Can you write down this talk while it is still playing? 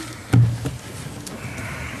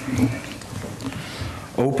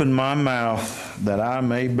Open my mouth that I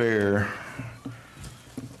may bear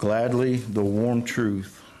gladly the warm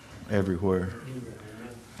truth everywhere.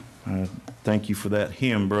 Thank you for that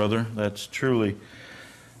hymn, brother. That's truly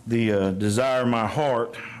the desire of my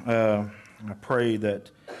heart. I pray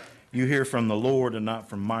that you hear from the Lord and not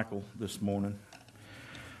from Michael this morning.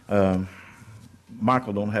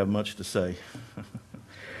 Michael don't have much to say,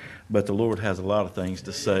 but the Lord has a lot of things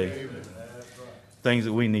to say, things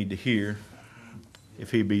that we need to hear, if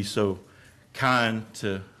he be so kind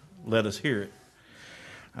to let us hear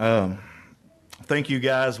it. Thank you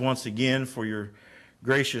guys once again for your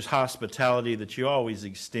gracious hospitality that you always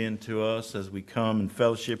extend to us as we come and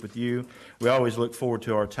fellowship with you. We always look forward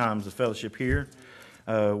to our times of fellowship here.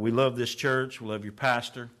 We love this church. We love your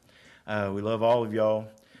pastor. We love all of y'all.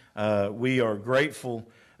 We are grateful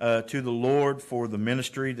to the Lord for the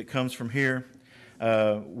ministry that comes from here.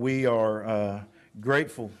 We are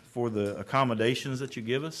grateful for the accommodations that you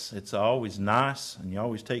give us. It's always nice, and you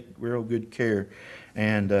always take real good care.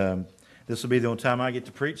 And this will be the only time I get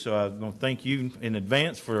to preach, so I'm going to thank you in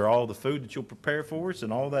advance for all the food that you'll prepare for us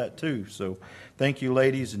and all that too. So thank you,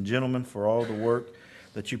 ladies and gentlemen, for all the work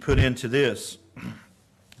that you put into this.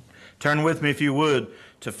 Turn with me, if you would,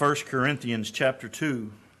 to 1 Corinthians chapter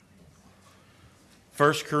 2.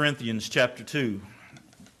 1 Corinthians chapter 2.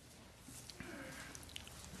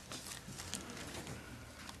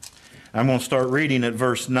 I'm going to start reading at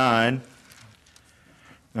verse 9.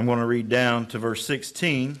 I'm going to read down to verse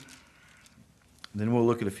 16. Then we'll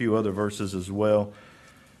look at a few other verses as well,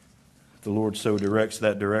 if the Lord so directs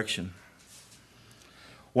that direction.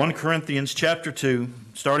 1 Corinthians chapter 2,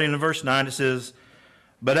 starting in verse 9, it says,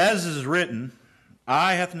 "But as is written,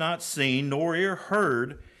 eye hath not seen, nor ear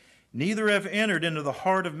heard, neither have entered into the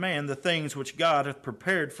heart of man the things which God hath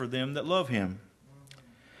prepared for them that love him.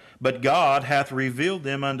 But God hath revealed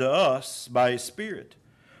them unto us by his Spirit.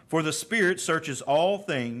 For the Spirit searches all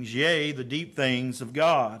things, yea, the deep things of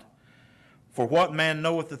God. For what man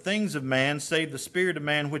knoweth the things of man, save the spirit of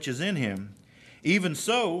man which is in him? Even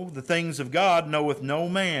so, the things of God knoweth no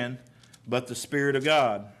man, but the Spirit of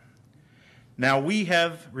God. Now we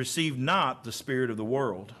have received not the spirit of the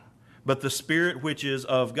world, but the Spirit which is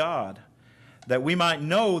of God, that we might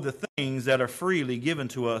know the things that are freely given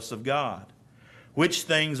to us of God. Which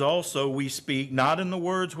things also we speak, not in the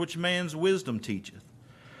words which man's wisdom teacheth,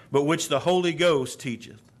 but which the Holy Ghost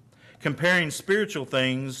teacheth, comparing spiritual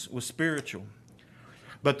things with spiritual.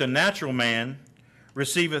 But the natural man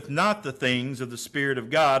receiveth not the things of the Spirit of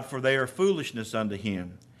God, for they are foolishness unto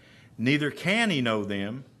him. Neither can he know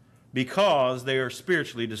them, because they are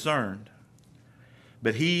spiritually discerned.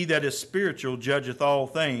 But he that is spiritual judgeth all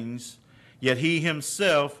things, yet he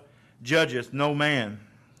himself judgeth no man,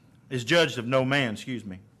 is judged of no man,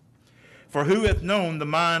 For who hath known the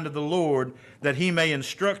mind of the Lord, that he may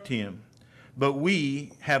instruct him? But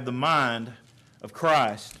we have the mind of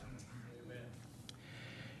Christ." Amen.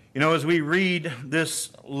 You know, as we read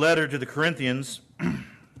this letter to the Corinthians,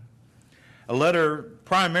 a letter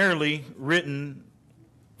primarily written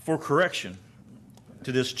for correction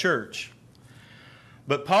to this church.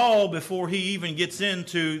 But Paul, before he even gets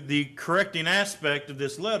into the correcting aspect of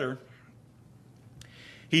this letter,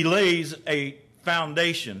 he lays a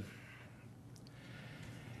foundation.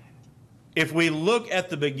 If we look at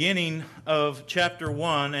the beginning of chapter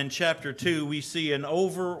 1 and chapter 2, we see an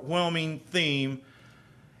overwhelming theme.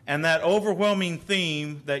 And that overwhelming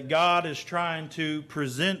theme that God is trying to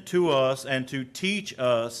present to us and to teach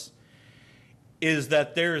us is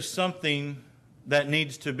that there is something that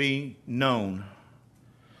needs to be known.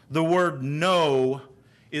 The word know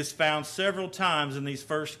is found several times in these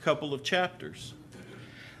first couple of chapters.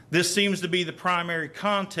 This seems to be the primary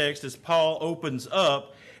context as Paul opens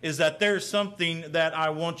up, is that there's something that I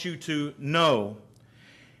want you to know.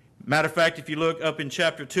 Matter of fact, if you look up in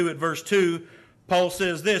chapter 2 at verse 2, Paul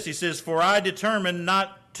says this. He says, "For I determined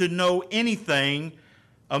not to know anything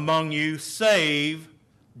among you save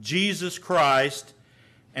Jesus Christ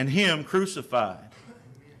and him crucified."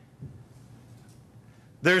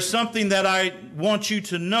 There's something that I want you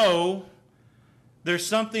to know. There's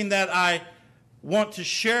something that I want to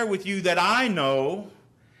share with you that I know.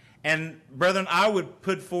 And brethren, I would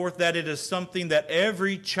put forth that it is something that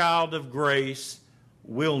every child of grace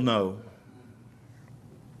will know.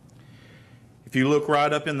 If you look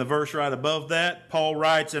right up in the verse right above that, Paul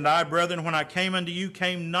writes, "And I, brethren, when I came unto you,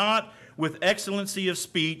 came not with excellency of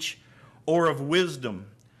speech or of wisdom."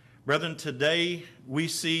 Brethren, today we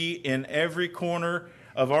see in every corner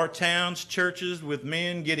of our towns, churches, with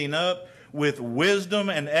men getting up with wisdom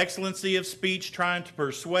and excellency of speech, trying to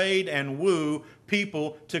persuade and woo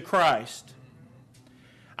people to Christ.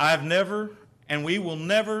 I've never and we will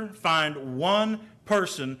never find one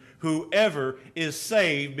person who ever is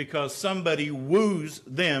saved because somebody woos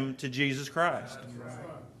them to Jesus Christ.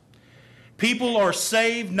 People are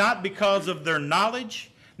saved not because of their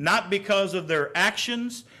knowledge, not because of their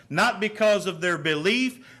actions, not because of their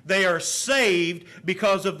belief. They are saved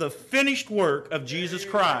because of the finished work of Jesus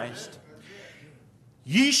Christ.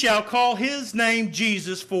 Ye shall call his name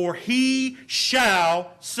Jesus, for he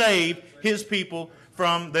shall save his people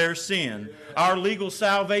from their sin. Our legal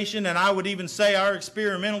salvation, and I would even say our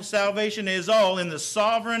experimental salvation, is all in the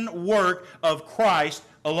sovereign work of Christ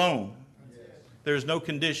alone. There's no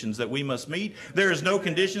conditions that we must meet. There is no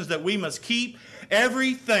conditions that we must keep.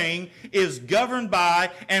 Everything is governed by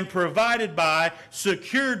and provided by,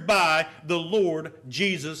 secured by the Lord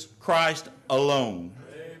Jesus Christ alone.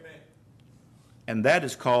 Amen. And that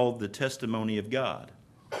is called the testimony of God.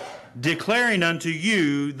 Declaring unto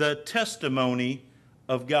you the testimony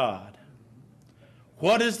of God.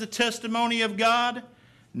 What is the testimony of God?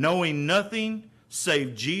 Knowing nothing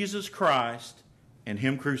save Jesus Christ and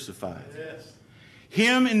him crucified. Yes.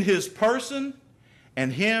 Him in his person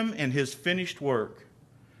and him in his finished work.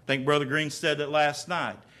 I think Brother Green said it last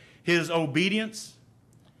night. His obedience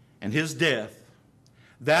and his death.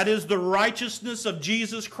 That is the righteousness of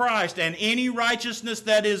Jesus Christ. And any righteousness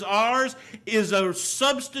that is ours is a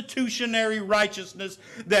substitutionary righteousness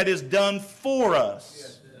that is done for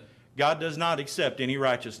us. God does not accept any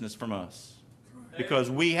righteousness from us because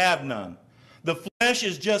we have none. The flesh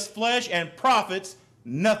is just flesh and profits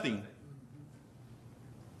nothing.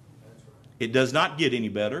 It does not get any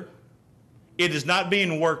better. It is not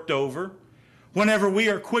being worked over. Whenever we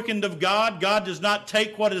are quickened of God, God does not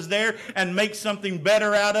take what is there and make something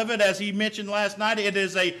better out of it. As he mentioned last night, it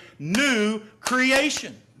is a new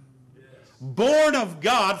creation. Yes. Born of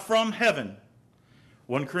God from heaven.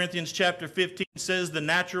 1 Corinthians chapter 15 says the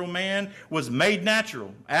natural man was made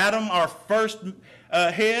natural. Adam, our first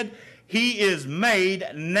head, he is made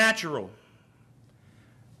natural.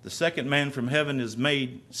 The second man from heaven is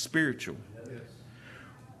made spiritual.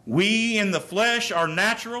 We in the flesh are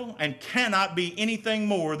natural and cannot be anything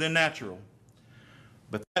more than natural.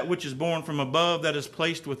 But that which is born from above, that is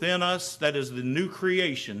placed within us, that is the new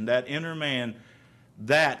creation, that inner man,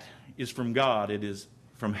 that is from God. It is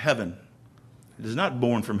from heaven. It is not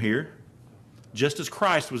born from here, just as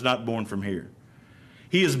Christ was not born from here.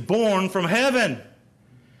 He is born from heaven.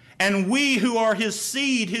 And we who are his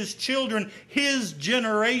seed, his children, his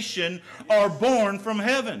generation, are born from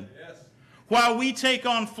heaven. While we take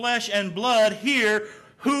on flesh and blood here,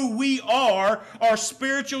 who we are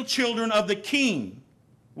spiritual children of the King.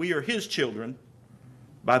 We are his children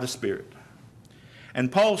by the Spirit.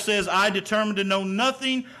 And Paul says, I determined to know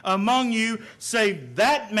nothing among you save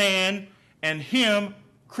that man and him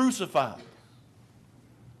crucified.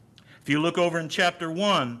 If you look over in chapter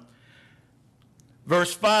 1,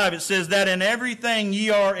 verse 5, it says that in everything ye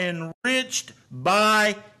are enriched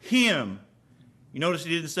by him. You notice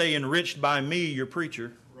he didn't say enriched by me, your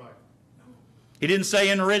preacher. Right. He didn't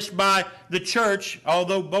say enriched by the church,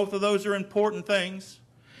 although both of those are important things.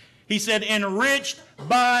 He said enriched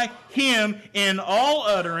by him in all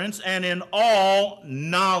utterance and in all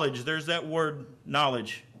knowledge. There's that word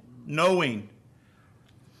knowledge, knowing.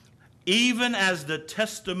 Even as the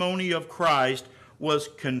testimony of Christ was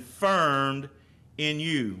confirmed in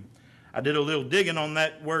you. I did a little digging on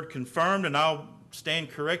that word confirmed, and I'll stand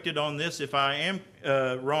corrected on this if I am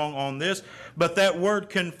wrong on this, but that word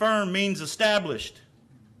confirm means established.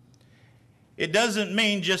 It doesn't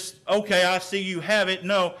mean just, okay, I see you have it.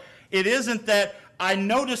 No, it isn't that I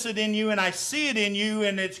notice it in you and I see it in you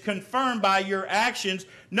and it's confirmed by your actions.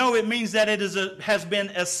 No, it means that it has been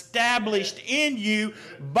established in you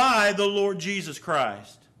by the Lord Jesus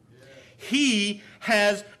Christ. He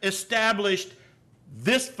has established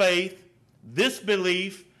this faith, this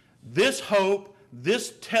belief, this hope,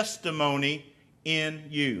 this testimony in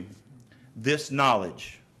you, this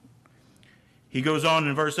knowledge. He goes on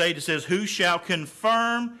in verse 8, it says, who shall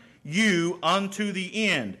confirm you unto the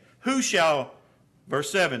end? Who shall,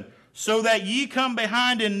 verse 7, so that ye come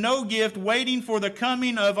behind in no gift, waiting for the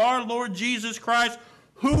coming of our Lord Jesus Christ,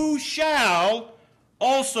 who shall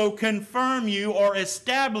also confirm you or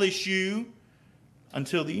establish you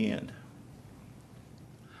until the end.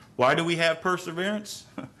 Why do we have perseverance?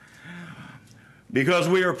 Because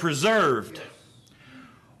we are preserved.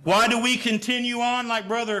 Why do we continue on? Like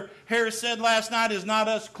Brother Harris said last night, is not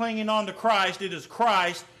us clinging on to Christ. It is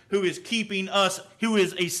Christ who is keeping us, who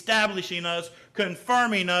is establishing us,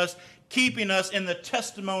 confirming us, keeping us in the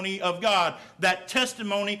testimony of God. That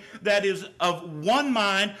testimony that is of one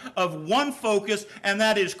mind, of one focus, and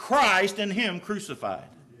that is Christ and him crucified.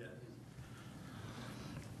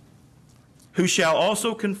 who shall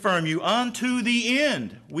also confirm you unto the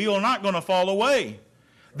end. We are not going to fall away.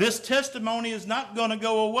 This testimony is not going to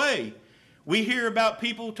go away. We hear about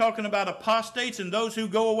people talking about apostates and those who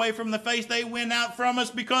go away from the faith. They went out from us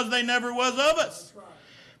because they never was of us.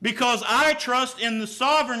 Because I trust in the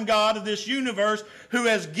sovereign God of this universe who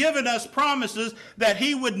has given us promises that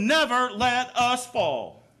he would never let us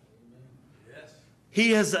fall. Yes.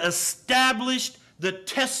 He has established the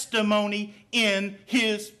testimony in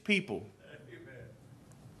his people. Amen.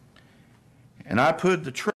 And I put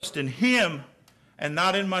the trust in him and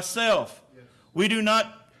not in myself. Yes. We do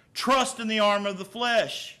not trust in the arm of the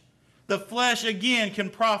flesh. The flesh, again, can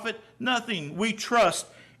profit nothing. We trust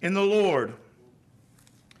in the Lord.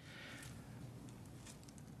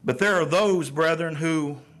 But there are those, brethren,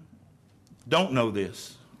 who don't know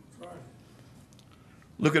this.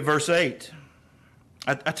 Look at verse 8.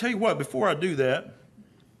 I tell you what, before I do that,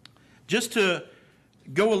 just to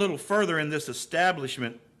go a little further in this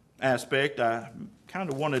establishment aspect, I kind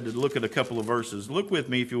of wanted to look at a couple of verses. Look with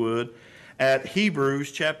me, if you would, at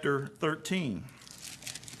Hebrews chapter 13.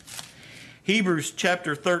 Hebrews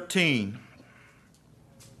chapter 13.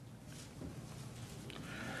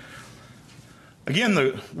 Again,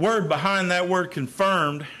 the word behind that word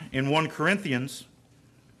confirmed in 1 Corinthians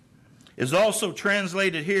is also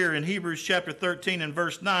translated here in Hebrews chapter 13 and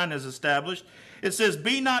verse 9 as established. It says,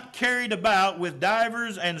 "Be not carried about with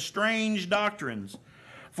divers and strange doctrines,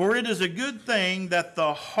 for it is a good thing that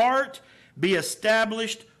the heart be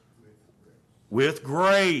established with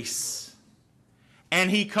grace." And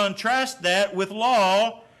he contrasts that with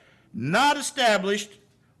law, not established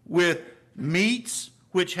with meats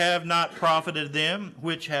which have not profited them,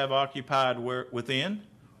 which have occupied within,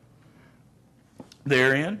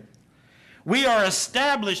 therein. We are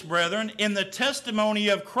established, brethren, in the testimony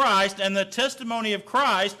of Christ, and the testimony of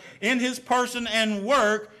Christ in his person and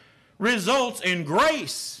work results in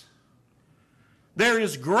grace. There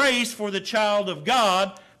is grace for the child of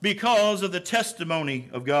God because of the testimony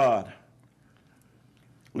of God.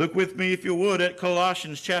 Look with me, if you would, at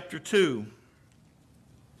Colossians chapter 2.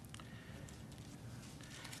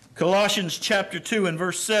 Colossians chapter 2 and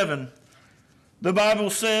verse 7, the Bible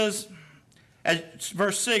says,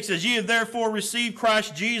 verse 6, "As ye have therefore received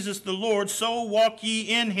Christ Jesus the Lord, so walk ye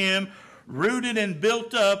in him, rooted and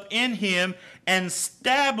built up in him, and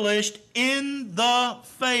established in the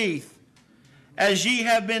faith, as ye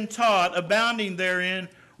have been taught, abounding therein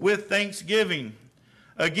with thanksgiving."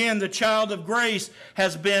 Again, the child of grace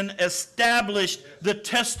has been established, the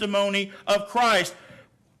testimony of Christ.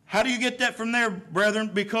 How do you get that from there,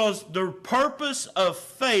 brethren? Because the purpose of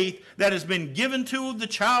faith that has been given to the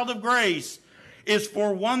child of grace is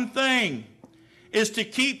for one thing, is to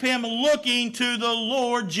keep him looking to the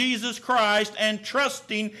Lord Jesus Christ and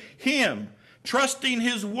trusting him, trusting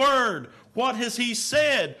his word. What has he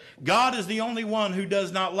said? God is the only one who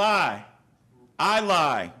does not lie. I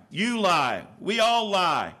lie. You lie. We all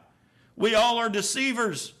lie. We all are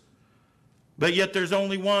deceivers. But yet there's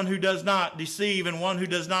only one who does not deceive and one who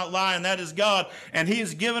does not lie, and that is God. And he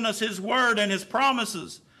has given us his word and his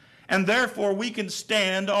promises. And therefore we can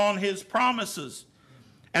stand on his promises.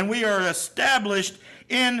 And we are established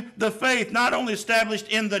in the faith, not only established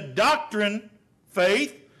in the doctrine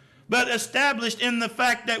faith, but established in the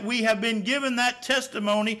fact that we have been given that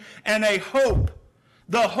testimony and a hope,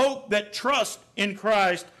 the hope that trusts in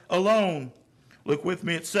Christ alone. Look with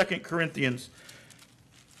me at 2 Corinthians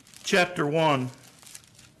chapter 1.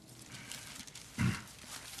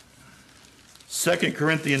 2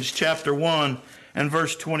 Corinthians chapter 1 and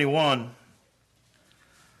verse 21.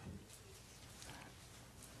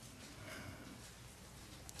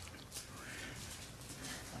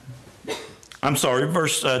 I'm sorry,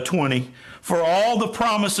 verse 20. "For all the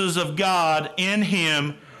promises of God in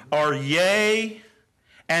him are yea,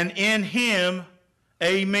 and in him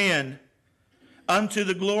amen, unto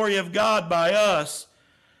the glory of God by us.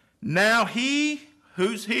 Now he,"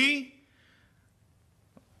 who's he?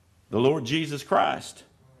 The Lord Jesus Christ.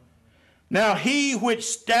 "Now he which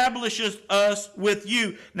establishes us with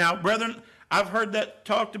you." Now, brethren, I've heard that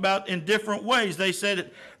talked about in different ways. They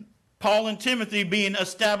said Paul and Timothy being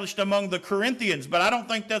established among the Corinthians, but I don't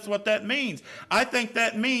think that's what that means. I think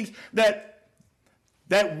that means that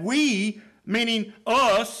we, meaning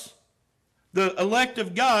us, the elect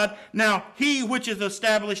of God, now he which has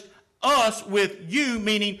established us with you,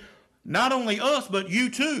 meaning not only us, but you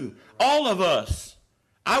too. All of us.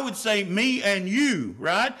 I would say me and you,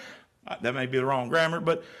 right? That may be the wrong grammar,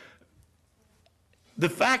 but the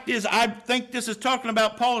fact is, I think this is talking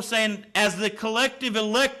about Paul saying, as the collective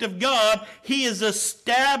elect of God, he has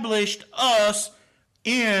established us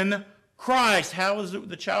in Christ. How is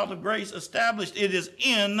the child of grace established? It is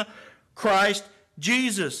in Christ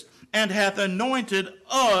Jesus, and hath anointed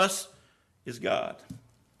us, is God.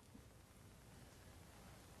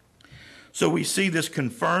 So we see this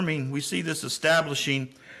confirming, we see this establishing,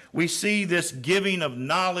 we see this giving of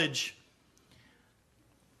knowledge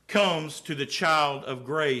comes to the child of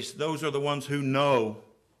grace. Those are the ones who know.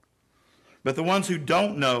 But the ones who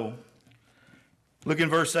don't know, look in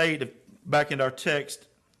verse 8, back in our text,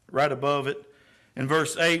 right above it. In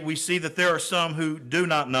verse 8, we see that there are some who do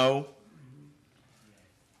not know.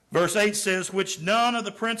 Verse 8 says, which none of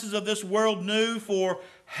the princes of this world knew, for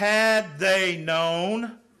had they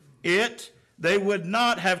known it, they would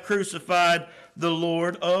not have crucified the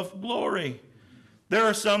Lord of glory. There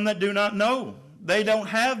are some that do not know. They don't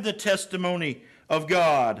have the testimony of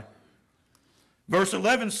God. Verse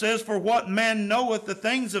 11 says, for what man knoweth the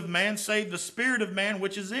things of man, save the spirit of man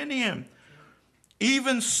which is in him?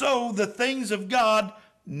 Even so the things of God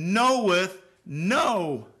knoweth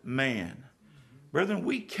no man. Brethren,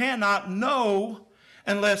 we cannot know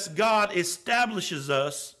unless God establishes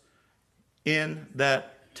us in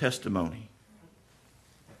that testimony.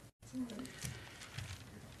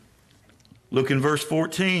 Look in verse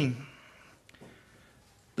 14.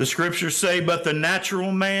 The scriptures say, but the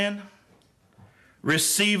natural man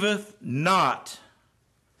receiveth not.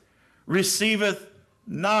 Receiveth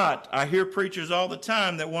not. I hear preachers all the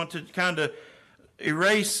time that want to kind of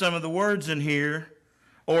erase some of the words in here,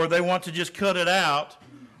 or they want to just cut it out,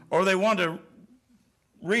 or they want to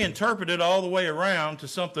reinterpret it all the way around to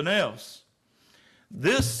something else.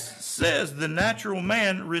 This says the natural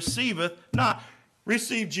man receiveth not.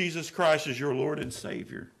 Receive Jesus Christ as your Lord and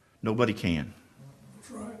Savior. Nobody can.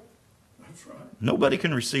 That's right. That's right. Nobody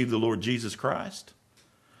can receive the Lord Jesus Christ.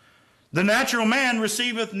 The natural man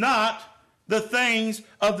receiveth not the things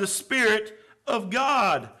of the Spirit of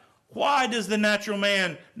God. Why does the natural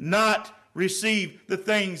man not receive the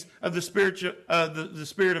things of the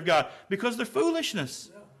Spirit of God? Because they're foolishness.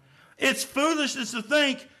 It's foolishness to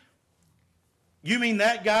think, you mean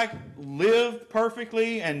that guy lived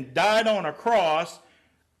perfectly and died on a cross,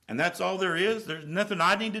 and that's all there is? There's nothing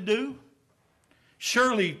I need to do?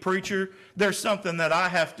 Surely, preacher, there's something that I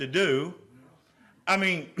have to do. I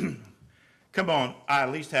mean, come on, I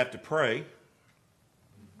at least have to pray.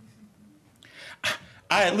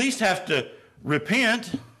 I at least have to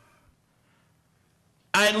repent.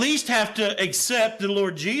 I at least have to accept the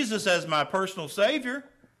Lord Jesus as my personal Savior.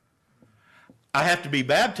 I have to be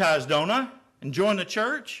baptized, don't I? And join the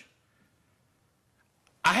church.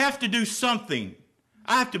 I have to do something.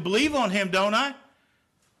 I have to believe on Him, don't I?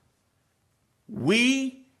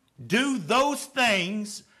 We do those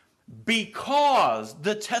things because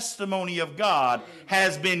the testimony of God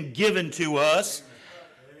has been given to us,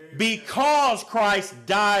 because Christ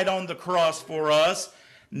died on the cross for us,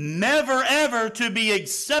 never ever to be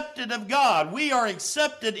accepted of God. We are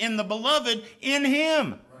accepted in the beloved in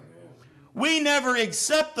Him. We never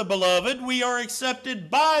accept the beloved. We are accepted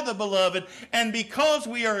by the beloved. And because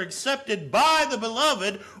we are accepted by the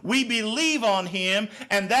beloved, we believe on Him.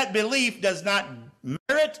 And that belief does not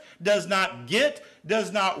merit, does not get,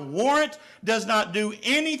 does not warrant, does not do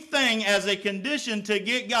anything as a condition to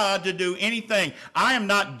get God to do anything. I am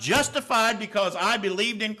not justified because I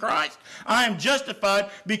believed in Christ. I am justified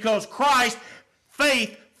because Christ,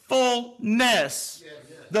 faithfulness.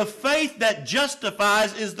 The faith that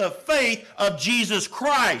justifies is the faith of Jesus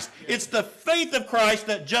Christ. It's the faith of Christ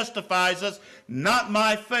that justifies us, not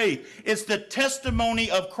my faith. It's the testimony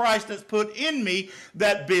of Christ that's put in me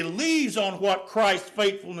that believes on what Christ's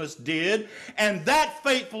faithfulness did, and that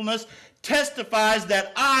faithfulness testifies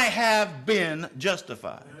that I have been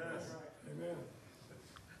justified. Amen.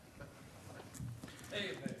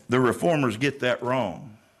 The reformers get that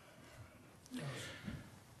wrong.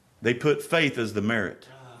 They put faith as the merit.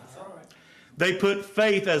 They put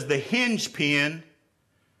faith as the hinge pin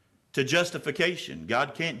to justification.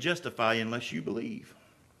 God can't justify unless you believe.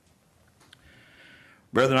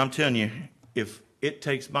 Brethren, I'm telling you, if it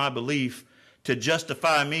takes my belief to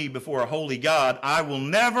justify me before a holy God, I will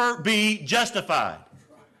never be justified.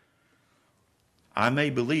 I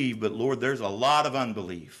may believe, but Lord, there's a lot of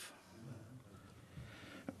unbelief.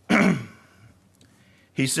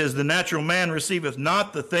 He says, the natural man receiveth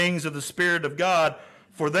not the things of the Spirit of God,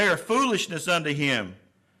 for they are foolishness unto him.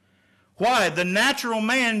 Why? The natural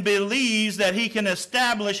man believes that he can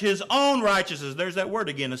establish his own righteousness. There's that word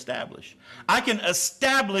again, establish. I can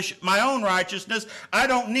establish my own righteousness. I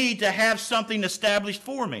don't need to have something established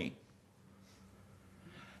for me.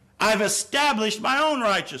 I've established my own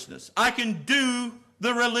righteousness. I can do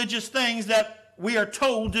the religious things that we are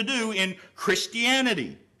told to do in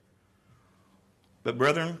Christianity. But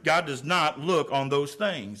brethren, God does not look on those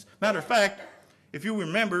things. Matter of fact, if you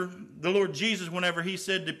remember, the Lord Jesus, whenever he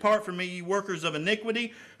said, "Depart from me, ye workers of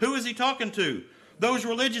iniquity," who is he talking to? Those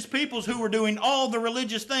religious peoples who were doing all the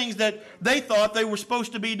religious things that they thought they were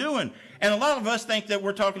supposed to be doing. And a lot of us think that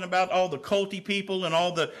we're talking about all the culty people and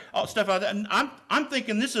all stuff like that. And I'm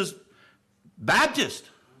thinking this is Baptist.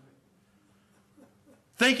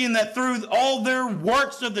 Thinking that through all their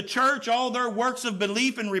works of the church, all their works of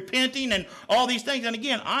belief and repenting and all these things. And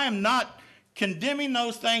again, I am not condemning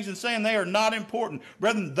those things and saying they are not important.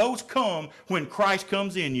 Brethren, those come when Christ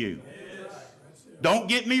comes in you. Don't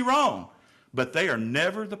get me wrong. But they are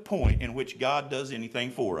never the point in which God does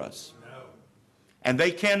anything for us. And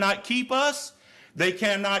they cannot keep us. They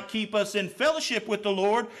cannot keep us in fellowship with the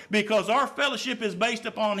Lord, because our fellowship is based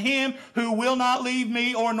upon him who will not leave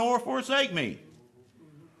me or nor forsake me.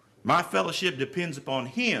 My fellowship depends upon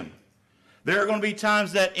him. There are going to be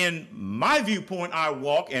times that in my viewpoint I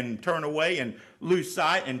walk and turn away and lose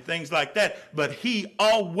sight and things like that. But he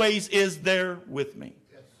always is there with me.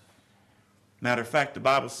 Matter of fact, the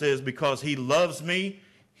Bible says, because he loves me,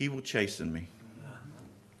 he will chasten me.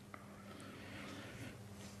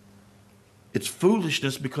 It's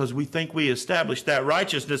foolishness because we think we established that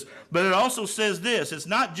righteousness. But it also says this. It's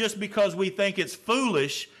not just because we think it's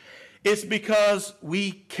foolish. It's because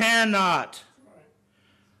we cannot.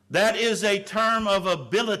 That is a term of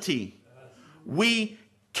ability. We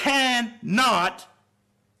cannot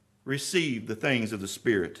receive the things of the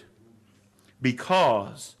Spirit.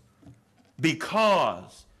 Because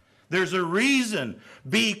there's a reason.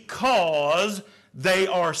 Because they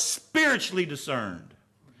are spiritually discerned.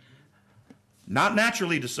 Not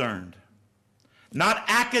naturally discerned. Not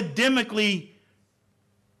academically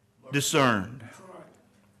discerned.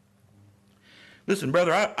 Listen,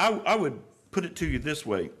 brother, I would put it to you this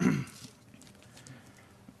way.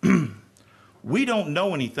 We don't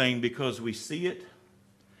know anything because we see it,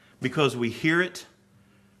 because we hear it,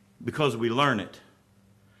 because we learn it.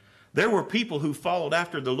 There were people who followed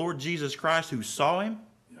after the Lord Jesus Christ who saw him,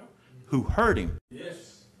 who heard him.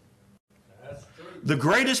 Yes, that's true. The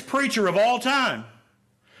greatest preacher of all time,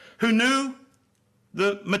 who knew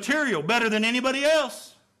the material better than anybody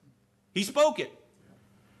else. He spoke it.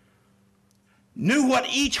 Knew what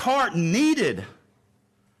each heart needed,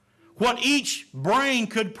 what each brain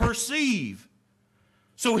could perceive.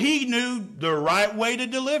 So he knew the right way to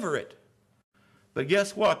deliver it. But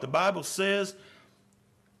guess what? The Bible says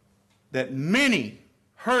that many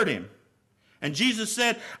heard him. And Jesus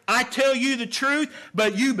said, "I tell you the truth,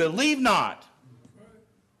 but you believe not."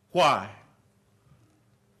 Why?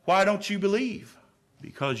 Why don't you believe?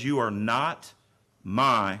 Because you are not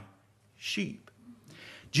my sheep.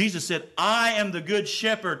 Jesus said, "I am the good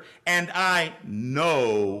shepherd, and I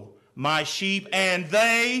know my sheep, and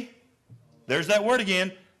they," there's that word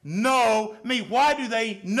again, "know me." Why do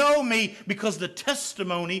they know me? Because the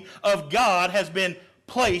testimony of God has been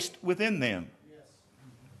placed within them.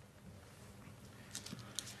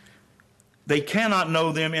 They cannot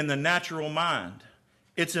know them in the natural mind.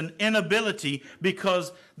 It's an inability,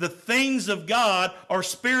 because the things of God are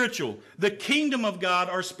spiritual. The kingdom of God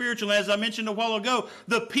are spiritual. As I mentioned a while ago,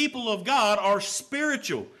 the people of God are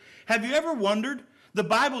spiritual. Have you ever wondered? The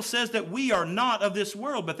Bible says that we are not of this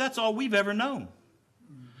world, but that's all we've ever known.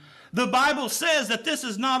 The Bible says that this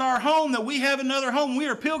is not our home, that we have another home. We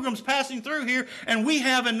are pilgrims passing through here, and we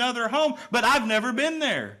have another home, but I've never been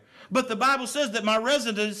there. But the Bible says that my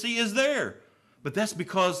residency is there. But that's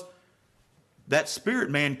because that spirit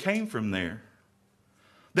man came from there.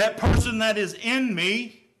 That person that is in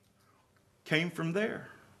me came from there.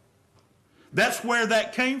 That's where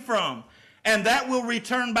that came from. And that will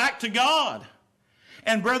return back to God.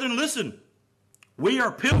 And brethren, listen, we are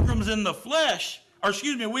pilgrims in the flesh. Or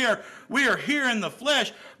excuse me, we are here in the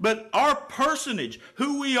flesh, but our personage,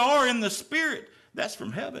 who we are in the spirit, that's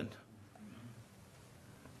from heaven.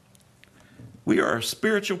 We are a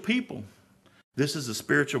spiritual people. This is a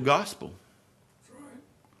spiritual gospel.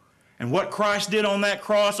 And what Christ did on that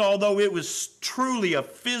cross, although it was truly a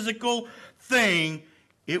physical thing,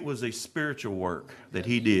 it was a spiritual work that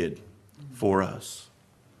he did for us.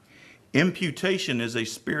 Imputation is a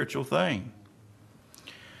spiritual thing.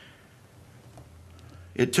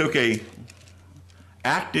 It took a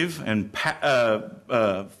active and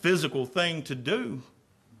physical thing to do.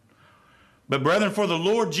 But brethren, for the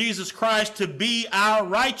Lord Jesus Christ to be our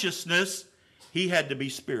righteousness, he had to be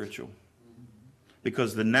spiritual.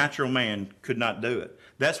 Because the natural man could not do it.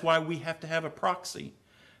 That's why we have to have a proxy.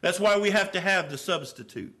 That's why we have to have the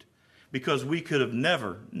substitute. Because we could have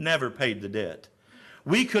never paid the debt.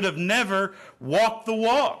 We could have never walked the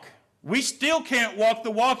walk. We still can't walk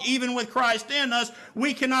the walk even with Christ in us.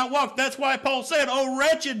 We cannot walk. That's why Paul said, "Oh,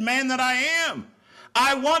 wretched man that I am.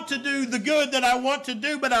 I want to do the good that I want to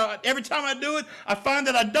do, but every time I do it, I find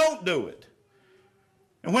that I don't do it.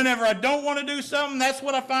 And whenever I don't want to do something, that's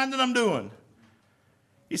what I find that I'm doing."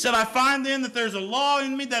 He said, "I find then that there's a law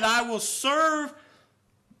in me that I will serve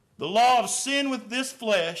the law of sin with this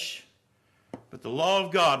flesh, but the law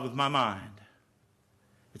of God with my mind."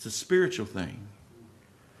 It's a spiritual thing.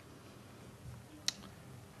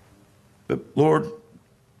 But Lord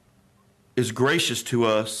is gracious to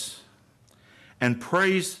us, and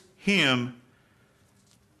praise Him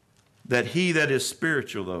that he that is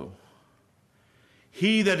spiritual, though,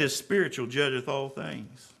 he that is spiritual judgeth all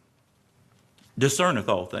things. Discerneth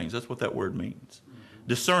all things. That's what that word means.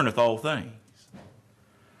 Discerneth all things.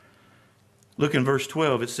 Look in verse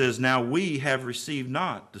 12. It says, "Now we have received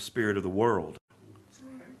not the spirit of the world,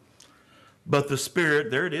 but the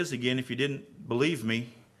Spirit," there it is again, if you didn't believe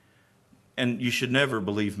me, and you should never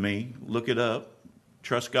believe me, look it up.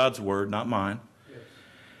 Trust God's word, not mine. Yes.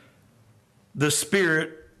 "The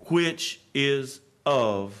Spirit which is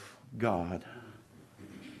of God."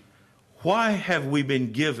 Why have we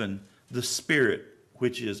been given the Spirit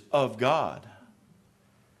which is of God?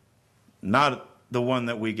 Not the one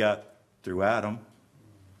that we got through Adam.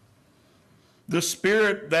 The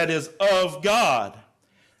Spirit that is of God,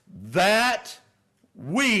 that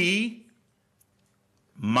we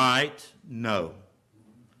might know.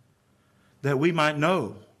 That we might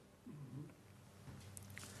know.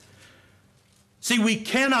 See, we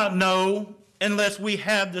cannot know unless we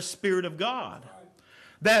have the Spirit of God.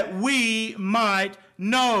 That we might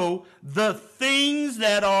know the things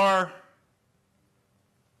that are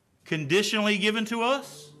conditionally given to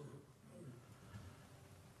us.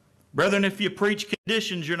 Brethren, if you preach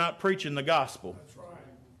conditions, you're not preaching the gospel. That's right.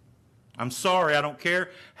 I'm sorry, I don't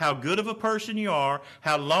care how good of a person you are,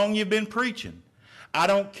 how long you've been preaching. I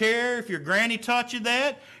don't care if your granny taught you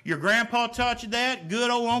that, your grandpa taught you that, good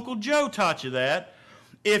old Uncle Joe taught you that.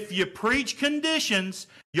 If you preach conditions,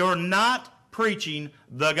 you're not preaching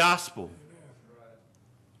the gospel.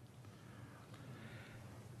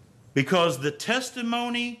 Because the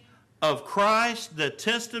testimony of Christ, the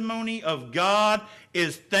testimony of God,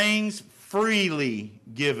 is things freely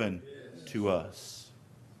given to us.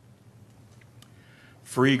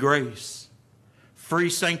 Free grace, free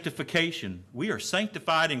sanctification. We are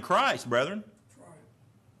sanctified in Christ, brethren.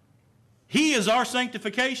 He is our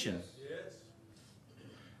sanctification.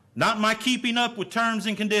 Not my keeping up with terms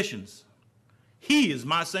and conditions. He is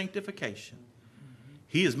my sanctification.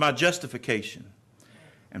 He is my justification.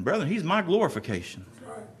 And brethren, He's my glorification. That's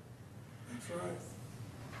right. That's right.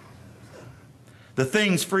 The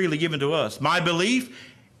things freely given to us. My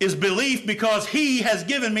belief is belief because He has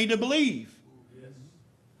given me to believe. Yes.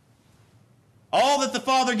 All that the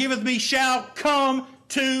Father giveth me shall come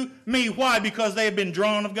to me. Why? Because they have been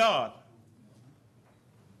drawn of God.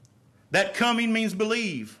 That coming means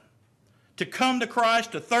believe. To come to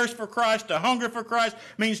Christ, to thirst for Christ, to hunger for Christ,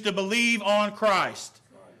 means to believe on Christ.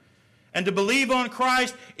 And to believe on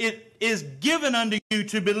Christ, it is given unto you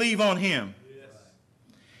to believe on Him. Yes.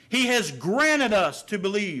 He has granted us to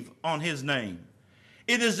believe on His name.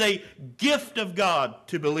 It is a gift of God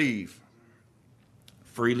to believe.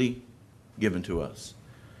 Freely given to us.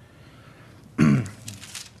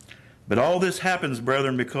 But all this happens,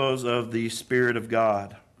 brethren, because of the Spirit of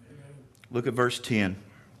God. Amen. Look at verse 10.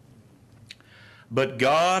 "But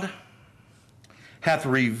God hath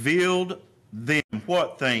revealed them,"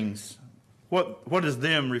 what things? What is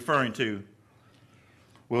them referring to?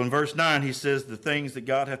 Well, in verse 9 he says, "the things that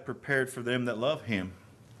God hath prepared for them that love Him."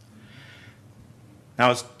 Now, I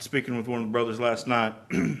was speaking with one of the brothers last night.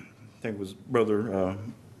 I think it was Brother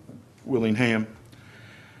Willingham.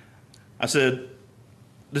 I said,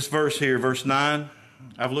 this verse here, verse 9,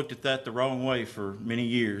 I've looked at that the wrong way for many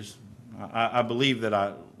years. I believe that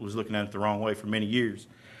I was looking at it the wrong way for many years.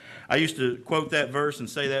 I used to quote that verse and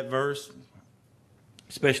say that verse,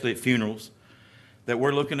 especially at funerals, that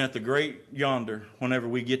we're looking at the great yonder whenever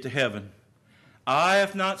we get to heaven. "Eye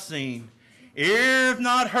hath not seen, ear hath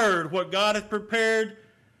not heard what God hath prepared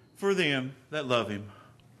for them that love Him."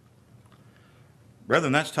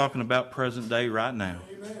 Brethren, that's talking about present day right now.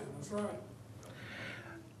 Amen. That's right.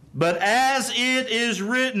 "But as it is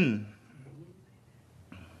written,"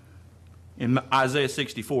 in Isaiah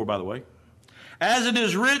 64, by the way, "as it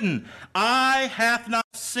is written, eye hath not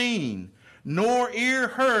seen, nor ear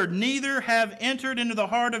heard, neither have entered into the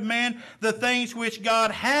heart of man the things which God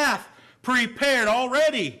hath prepared,"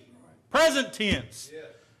 already, present tense, yes,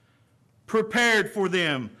 "prepared for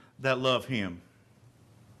them that love Him."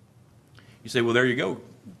 You say, well, there you go.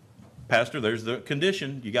 Pastor, there's the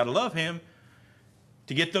condition. You got to love him.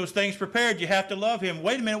 To get those things prepared, you have to love him.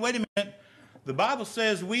 Wait a minute. The Bible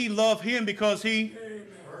says we love him because he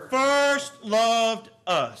first loved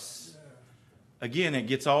us. Again, it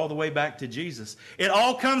gets all the way back to Jesus. It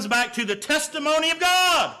all comes back to the testimony of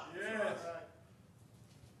God. Yes.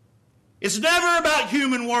 It's never about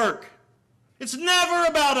human work. It's never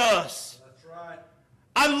about us. That's right.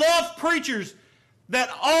 I love preachers that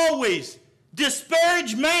always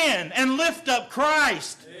disparage man and lift up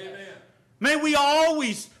Christ. Amen. May we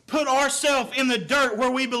always put ourselves in the dirt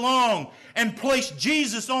where we belong and place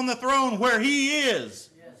Jesus on the throne where he is.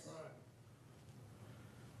 Yes.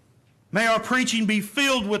 May our preaching be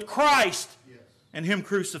filled with Christ and him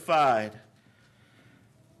crucified.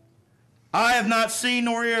 I have not seen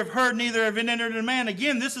nor ear have heard, neither have it entered in man.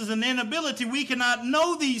 Again, this is an inability. We cannot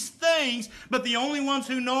know these things, but the only ones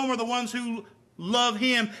who know them are the ones who love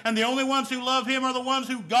him. And the only ones who love him are the ones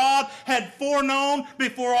who God had foreknown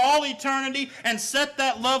before all eternity and set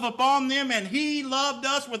that love upon them. And he loved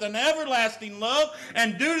us with an everlasting love.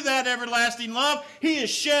 And due to that everlasting love, he has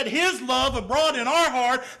shed his love abroad in our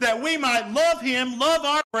heart that we might love him, love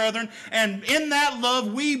our brethren. And in that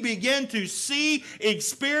love, we begin to see,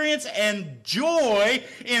 experience, and joy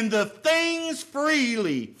in the things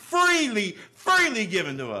freely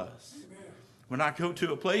given to us. When I go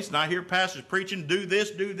to a place and I hear pastors preaching, do this,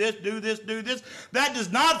 do this, do this, do this, that does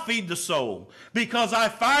not feed the soul, because I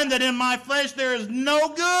find that in my flesh there is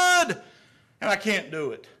no good, and I can't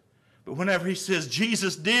do it. But whenever he says,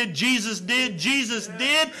 Jesus did, Jesus did, Jesus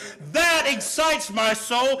did, that excites my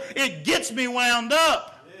soul. It gets me wound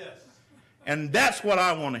up. Yes. And that's what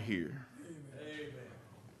I want to hear. Amen.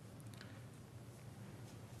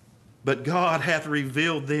 But God hath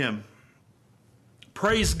revealed them.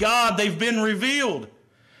 Praise God, they've been revealed.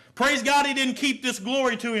 Praise God, he didn't keep this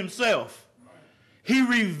glory to himself. He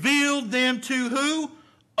revealed them to who?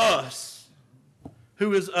 Us.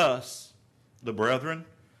 Who is us? The brethren,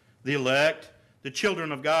 the elect, the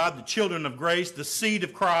children of God, the children of grace, the seed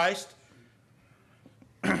of Christ.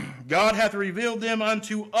 God hath revealed them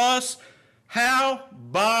unto us. How?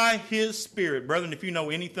 By his Spirit. Brethren, if you know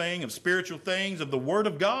anything of spiritual things, of the Word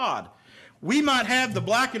of God, we might have the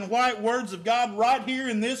black and white words of God right here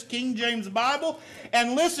in this King James Bible.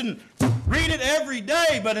 And listen, read it every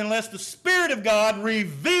day, but unless the Spirit of God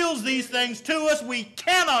reveals these things to us, we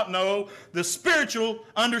cannot know the spiritual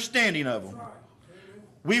understanding of them.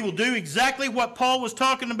 We will do exactly what Paul was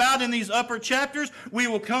talking about in these upper chapters. We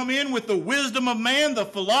will come in with the wisdom of man, the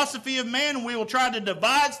philosophy of man, and we will try to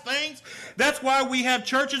devise things. That's why we have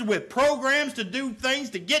churches with programs to do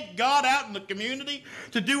things to get God out in the community,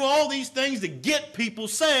 to do all these things to get people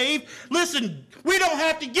saved. Listen, we don't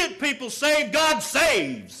have to get people saved. God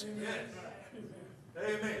saves. Amen.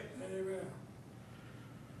 Amen.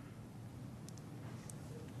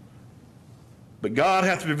 But God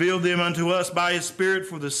hath revealed them unto us by his Spirit,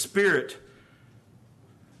 for the Spirit.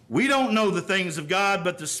 We don't know the things of God,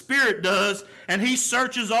 but the Spirit does, and he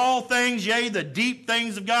searches all things, yea, the deep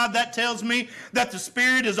things of God. That tells me that the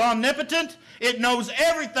Spirit is omnipotent. It knows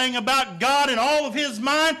everything about God and all of his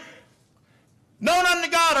mind. Known unto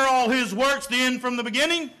God are all his works, the end from the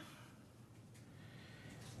beginning.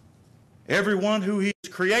 Everyone who he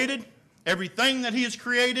has created, everything that he has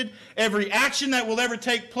created, every action that will ever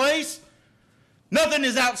take place, nothing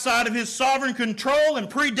is outside of his sovereign control and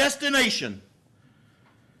predestination.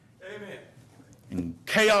 Amen. And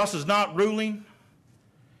chaos is not ruling,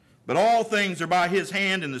 but all things are by his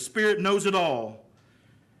hand, and the Spirit knows it all.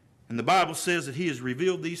 And the Bible says that he has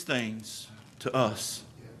revealed these things to us.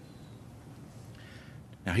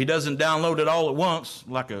 Now, he doesn't download it all at once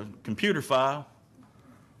like a computer file.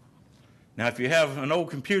 Now, if you have an old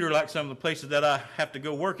computer like some of the places that I have to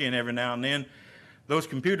go work in every now and then, those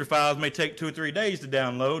computer files may take 2 or 3 days to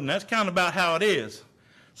download, and that's kind of about how it is.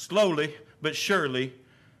 Slowly but surely,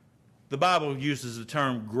 the Bible uses the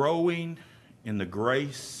term growing in the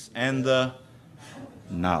grace and the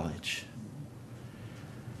knowledge.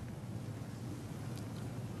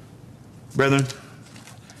 Brethren,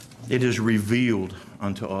 it is revealed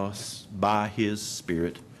unto us by his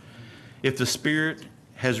Spirit. If the Spirit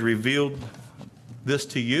has revealed this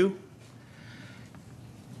to you,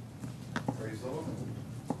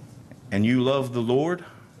 and you love the Lord,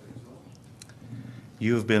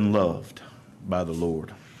 you have been loved by the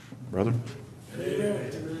Lord. Brother? Amen.